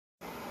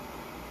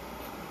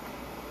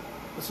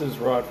This is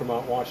Rod from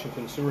Mount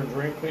Washington Sewer and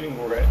Drain Cleaning.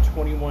 We're at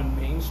 21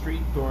 Main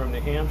Street, Gorham,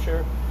 New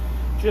Hampshire.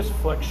 Just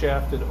flex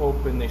shafted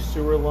open the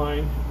sewer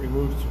line,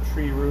 removed some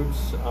tree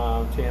roots,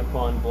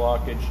 tampon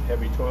blockage,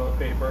 heavy toilet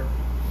paper.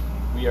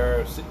 We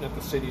are sitting at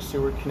the city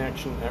sewer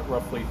connection at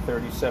roughly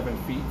 37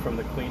 feet from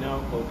the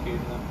cleanout, located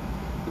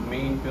in the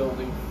main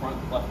building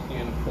front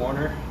left-hand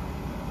corner.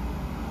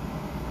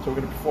 So we're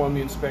going to perform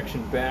the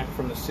inspection back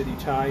from the city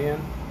tie-in.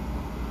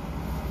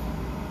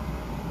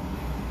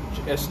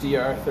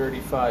 SDR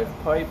 35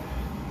 pipe.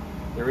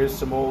 There is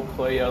some old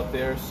clay out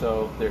there,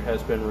 so there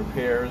has been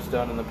repairs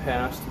done in the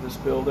past to this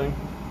building.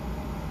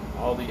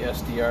 All the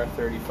SDR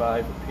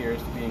 35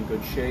 appears to be in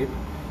good shape.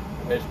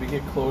 As we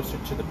get closer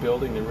to the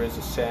building, there is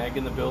a sag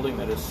in the building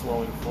that is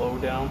slowing flow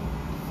down.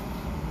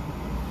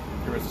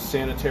 There is a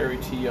sanitary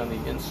tee on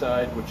the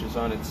inside, which is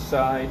on its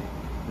side,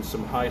 and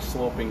some high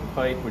sloping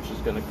pipe, which is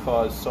going to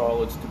cause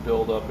solids to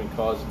build up and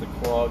cause it to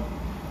clog,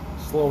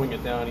 slowing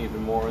it down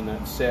even more in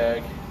that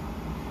sag.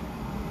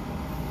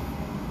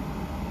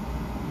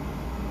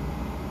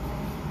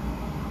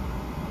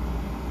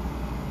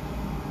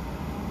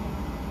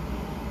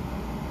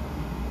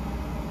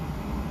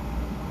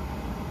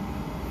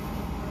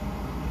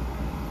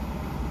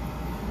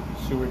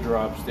 Sewer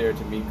drops there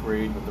to meet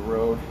grade with the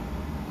road.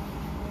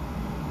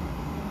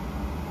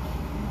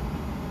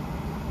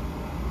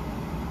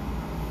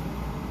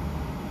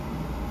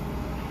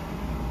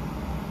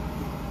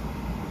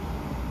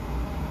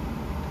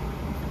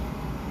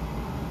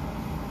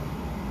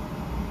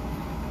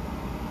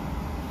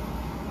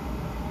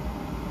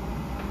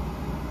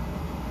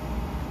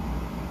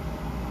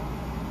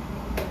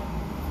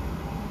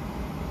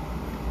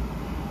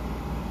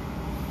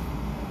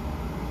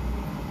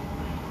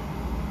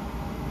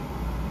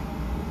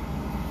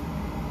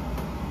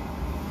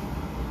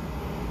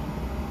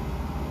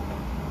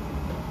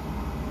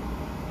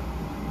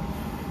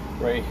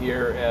 Right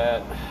here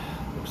at,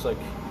 looks like,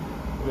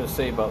 I'm going to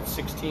say about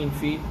 16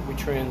 feet, we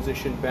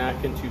transition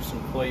back into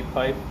some clay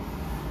pipe.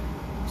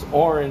 It's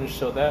orange,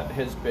 so that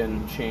has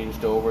been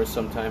changed over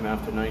sometime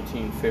after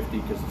 1950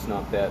 because it's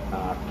not that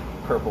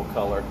purple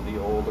color, the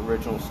old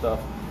original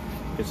stuff,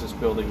 because this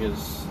building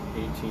is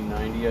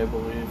 1890, I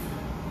believe.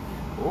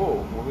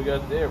 Whoa, what we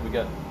got there? We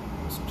got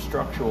some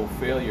structural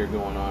failure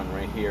going on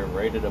right here,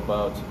 right at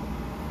about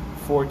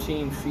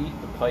 14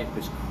 feet. The pipe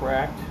is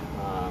cracked.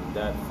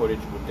 That footage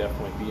would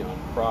definitely be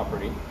on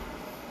property,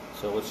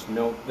 so let's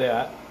note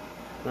that.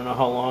 I don't know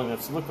how long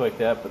that's looked like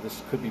that, but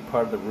this could be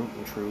part of the root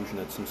intrusion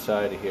that's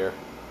inside of here.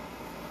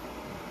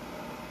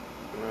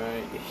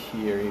 Right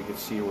here you can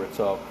see where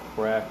it's all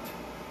cracked.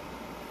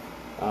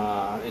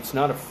 It's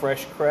not a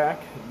fresh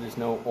crack, there's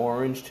no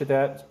orange to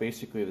that, it's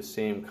basically the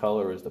same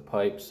color as the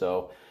pipe,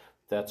 so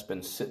that's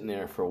been sitting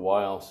there for a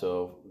while,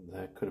 so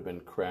that could have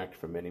been cracked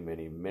for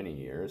many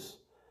years.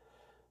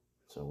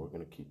 So we're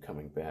going to keep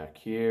coming back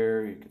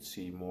here. You can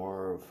see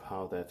more of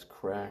how that's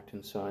cracked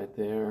inside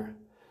there.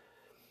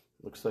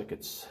 Looks like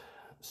it's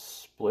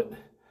split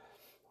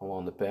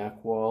along the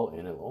back wall,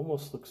 and it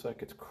almost looks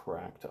like it's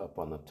cracked up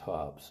on the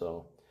top.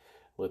 So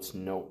let's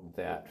note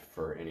that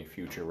for any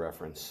future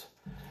reference,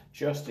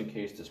 just in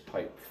case this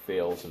pipe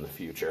fails in the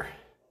future.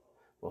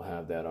 We'll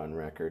have that on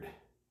record.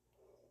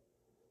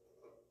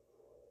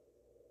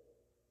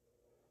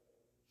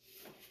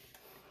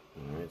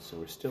 Alright, so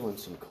we're still in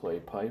some clay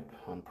pipe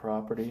on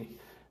property.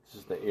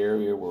 This is the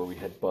area where we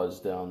had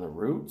buzzed down the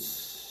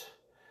roots.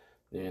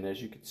 And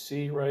as you can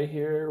see right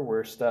here,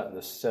 we're starting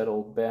to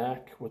settle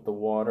back with the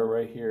water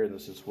right here. And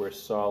this is where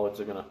solids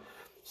are going to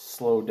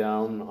slow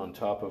down on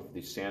top of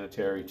the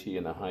sanitary tee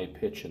and the high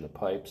pitch in the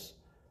pipes.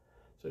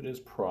 So it is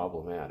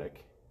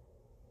problematic.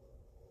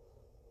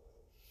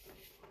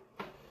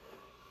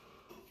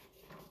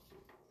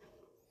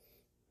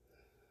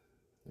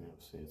 Yeah,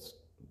 see, it's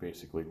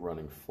basically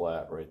running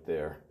flat right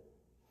there.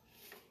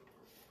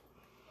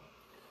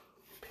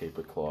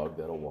 Paper clog,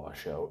 that'll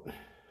wash out.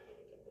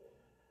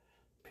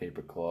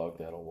 Paper clog,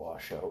 that'll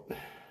wash out.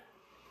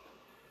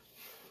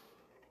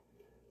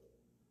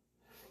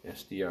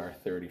 SDR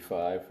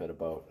 35 at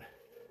about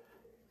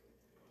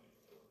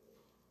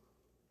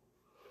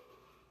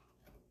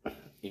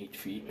 8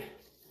 feet.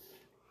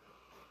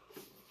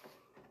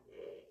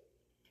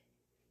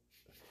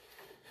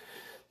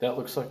 That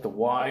looks like the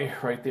Y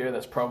right there.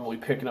 That's probably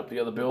picking up the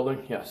other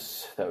building.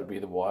 Yes, that would be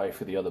the Y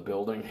for the other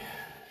building.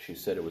 She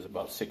said it was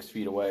about 6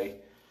 feet away.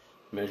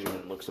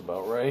 Measurement looks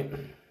about right.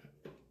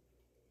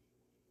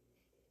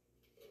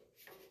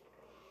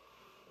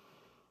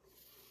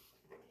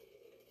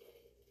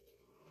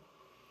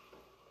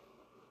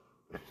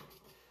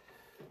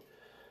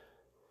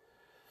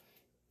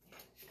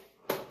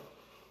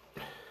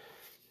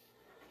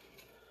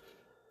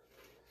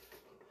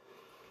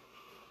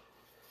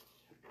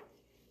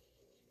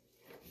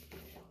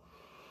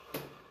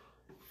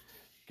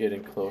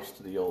 Getting close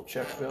to the old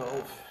check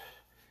valve,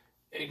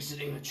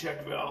 exiting the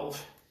check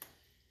valve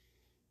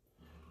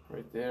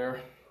right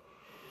there.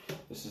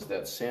 This is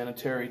that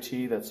sanitary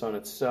tee that's on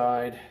its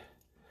side.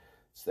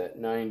 It's that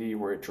 90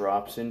 where it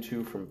drops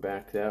into from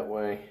back that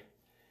way,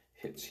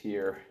 hits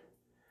here,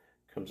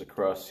 comes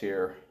across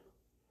here,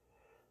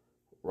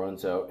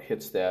 runs out,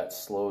 hits that,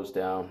 slows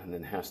down, and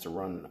then has to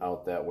run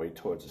out that way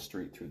towards the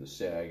street through the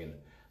sag and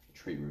the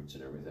tree roots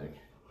and everything.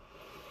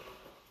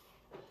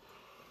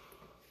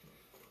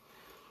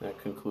 That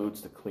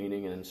concludes the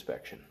cleaning and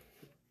inspection.